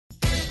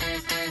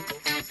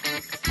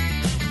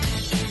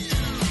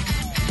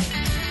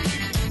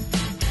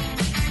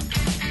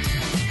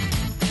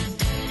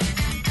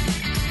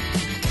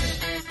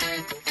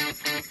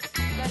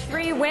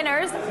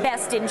Winners,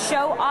 Best in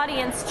Show,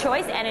 Audience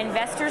Choice, and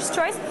Investor's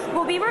Choice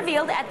will be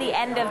revealed at the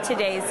end of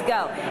today's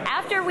Go,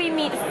 after we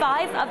meet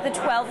 5 of the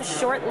 12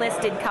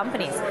 shortlisted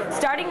companies,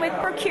 starting with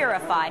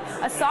Procurify,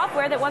 a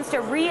software that wants to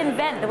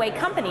reinvent the way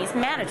companies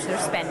manage their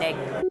spending.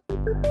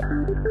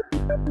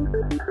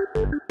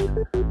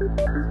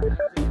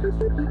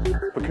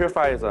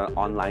 Procurify is an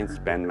online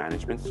spend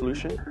management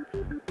solution.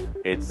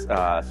 It's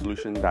a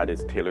solution that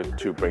is tailored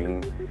to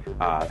bring,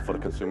 for the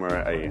consumer,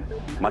 a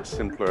much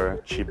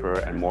simpler, cheaper,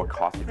 and more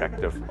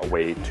cost-effective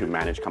way to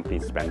manage company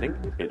spending.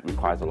 It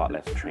requires a lot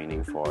less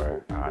training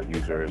for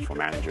users, for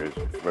managers,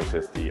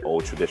 versus the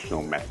old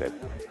traditional method.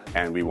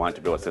 And we want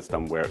to build a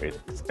system where it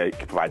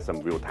can provide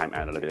some real-time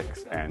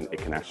analytics, and it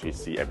can actually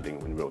see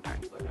everything in real time.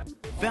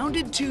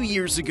 Founded 2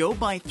 years ago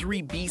by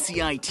 3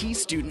 BCIT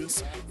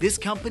students, this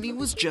company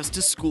was just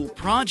a school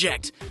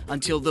project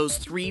until those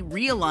 3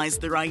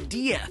 realized their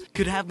idea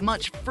could have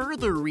much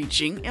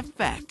further-reaching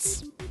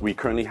effects. We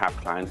currently have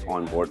clients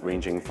on board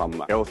ranging from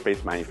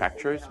aerospace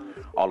manufacturers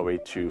all the way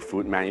to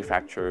food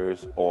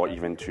manufacturers or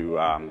even to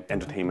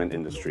entertainment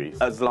industries.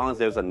 As long as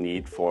there's a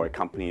need for a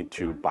company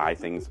to buy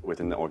things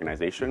within the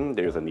organization,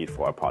 there's a need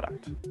for a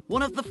product.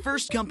 One of the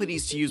first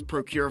companies to use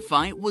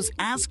Procurify was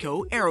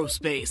ASCO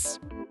Aerospace.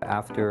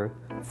 After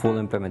full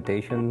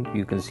implementation,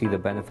 you can see the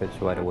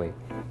benefits right away.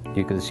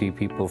 You can see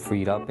people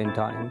freed up in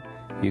time.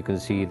 You can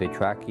see the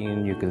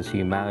tracking. You can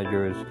see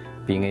managers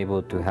being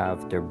able to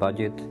have their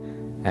budget,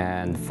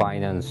 and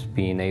finance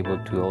being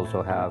able to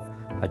also have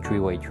a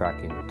 3-way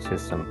tracking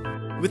system.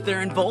 With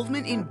their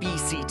involvement in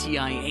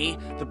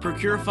BCTIA, the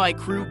Procurify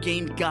crew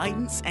gained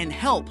guidance and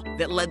help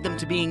that led them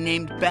to being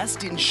named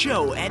Best in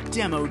Show at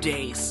Demo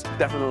Days.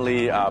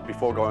 Definitely,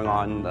 before going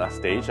on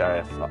stage,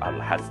 I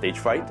had stage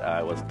fright.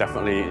 I was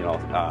definitely,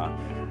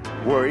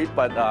 worried,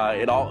 but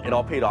it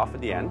all paid off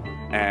at the end,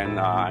 and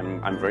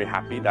I'm very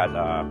happy that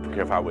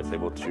Procurify was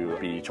able to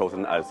be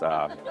chosen as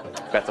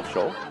Best of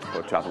Show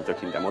for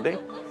 2013 Demo Day.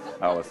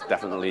 It was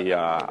definitely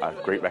a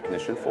great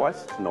recognition for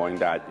us, knowing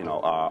that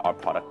our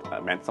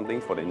product meant something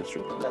for the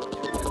industry.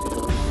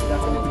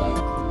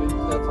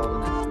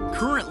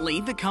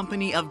 Currently, the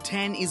company of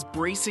 10 is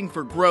bracing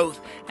for growth,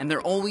 and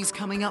they're always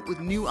coming up with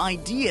new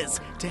ideas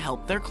to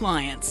help their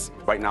clients.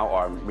 Right now,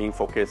 our main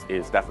focus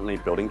is definitely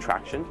building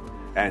traction.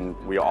 And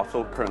we are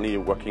also currently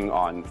working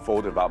on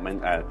full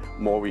development and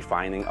more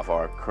refining of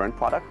our current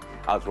product,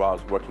 as well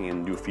as working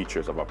in new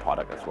features of our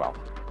product as well.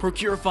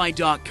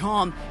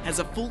 Procurify.com has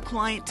a full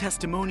client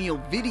testimonial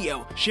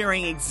video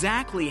sharing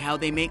exactly how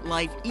they make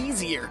life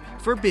easier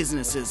for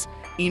businesses.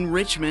 In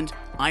Richmond,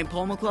 I'm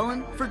Paul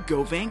McClellan for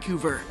Go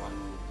Vancouver.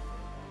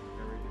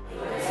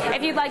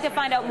 If you'd like to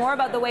find out more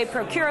about the way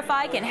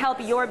Procurify can help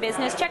your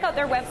business, check out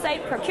their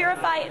website,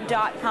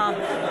 Procurify.com.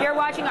 You're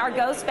watching our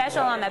Go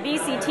special on the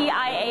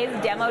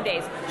BCTIA's Demo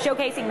Days,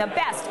 showcasing the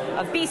best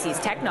of BC's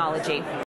technology.